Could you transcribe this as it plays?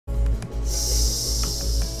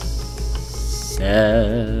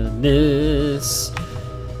Sadness.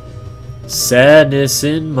 Sadness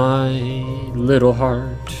in my little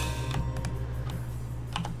heart.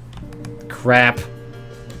 Crap.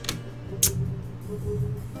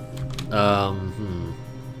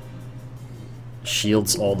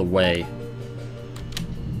 Shields all the way.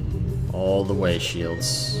 All the way,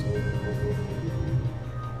 shields.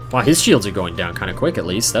 Wow, his shields are going down kind of quick, at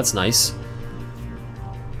least. That's nice.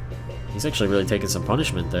 He's actually really taking some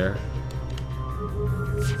punishment there.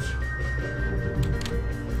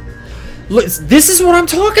 Look, this is what I'm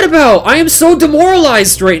talking about! I am so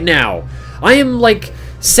demoralized right now! I am, like,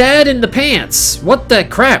 sad in the pants. What the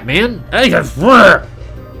crap, man?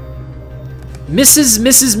 Misses,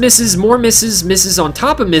 misses, misses, more misses, misses on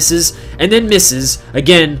top of misses, and then misses,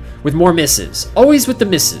 again, with more misses. Always with the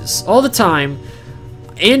misses. All the time.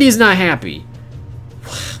 Andy's not happy.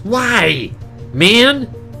 Why? Man?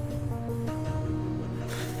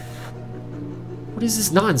 What is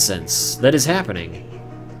this nonsense that is happening?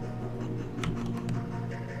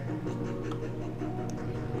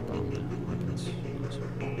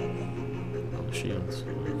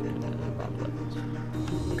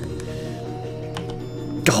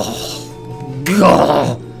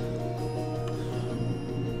 Oh.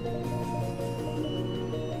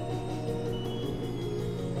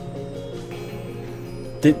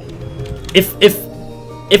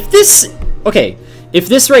 If this, okay, if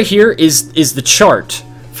this right here is the chart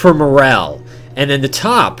for morale, and then the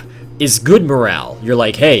top is good morale, you're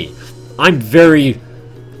like, hey, I'm very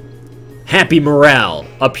happy morale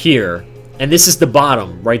up here, and this is the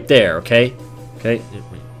bottom right there, okay? Okay.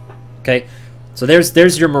 So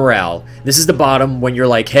there's your morale. This is the bottom when you're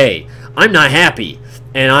like, hey, I'm not happy,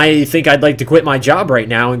 and I think I'd like to quit my job right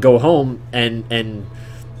now and go home and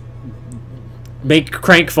make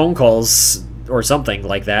crank phone calls or something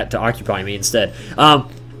like that to occupy me instead.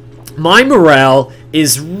 My morale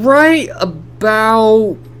is right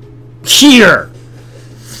about here.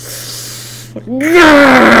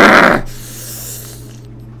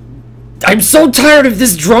 I'm so tired of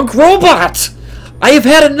this drunk robot. I have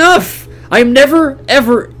had enough. I am never,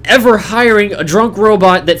 ever, ever hiring a drunk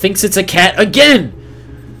robot that thinks it's a cat again!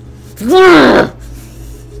 So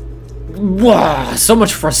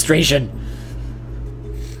much frustration.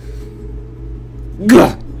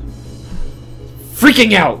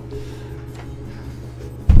 Freaking out!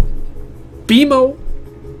 BMO?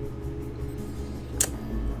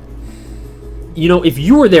 You know, if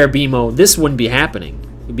you were there, BMO, this wouldn't be happening.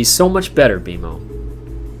 It'd be so much better, BMO.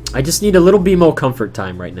 I just need a little BMO comfort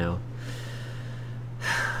time right now.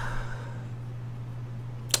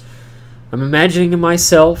 I'm imagining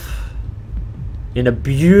myself in a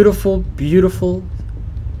beautiful, beautiful,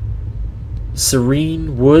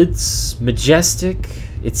 serene woods, majestic,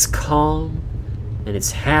 it's calm, and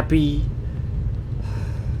it's happy.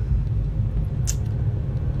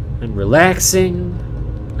 I'm relaxing.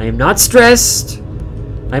 I am not stressed.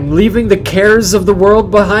 I'm leaving the cares of the world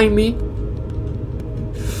behind me.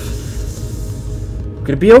 I'm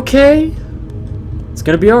gonna be okay. It's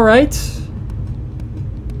gonna be alright.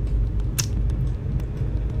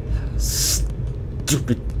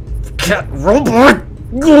 Stupid cat robot!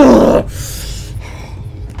 Ugh.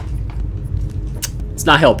 It's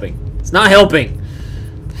not helping. It's not helping.